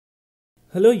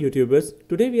Hello YouTubers,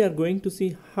 today we are going to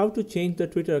see how to change the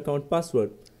Twitter account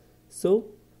password. So,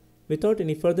 without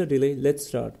any further delay, let's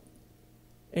start.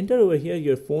 Enter over here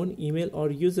your phone, email or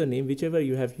username whichever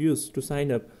you have used to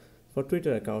sign up for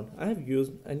Twitter account. I have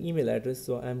used an email address,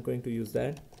 so I am going to use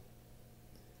that.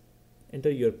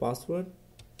 Enter your password.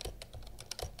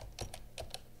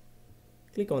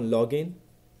 Click on login.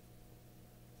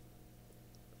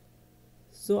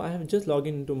 So I have just logged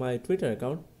into my Twitter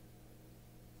account.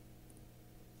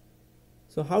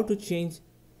 So how to change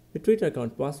the Twitter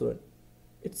account password?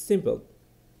 It's simple.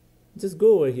 Just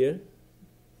go over here,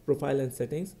 profile and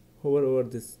settings, hover over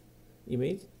this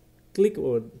image, click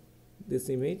over this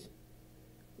image.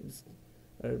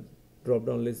 A drop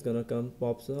down list gonna come,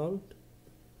 pops out.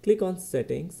 Click on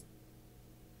settings.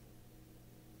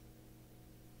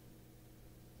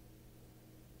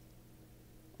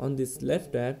 On this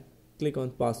left tab, click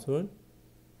on password.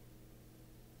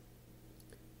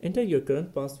 Enter your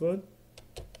current password.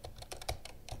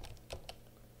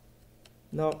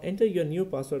 Now enter your new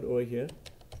password over here.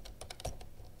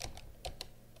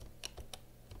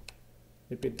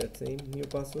 Repeat that same new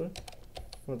password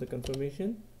for the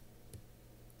confirmation.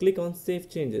 Click on save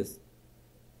changes.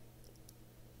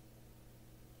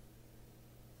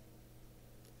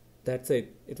 That's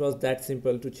it. It was that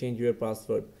simple to change your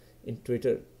password in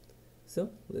Twitter. So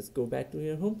let's go back to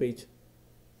your homepage.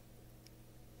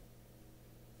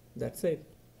 That's it.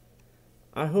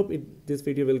 I hope this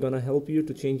video will gonna help you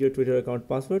to change your Twitter account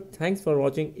password. Thanks for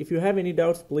watching. If you have any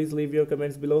doubts, please leave your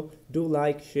comments below. Do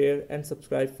like, share and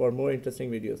subscribe for more interesting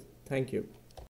videos. Thank you.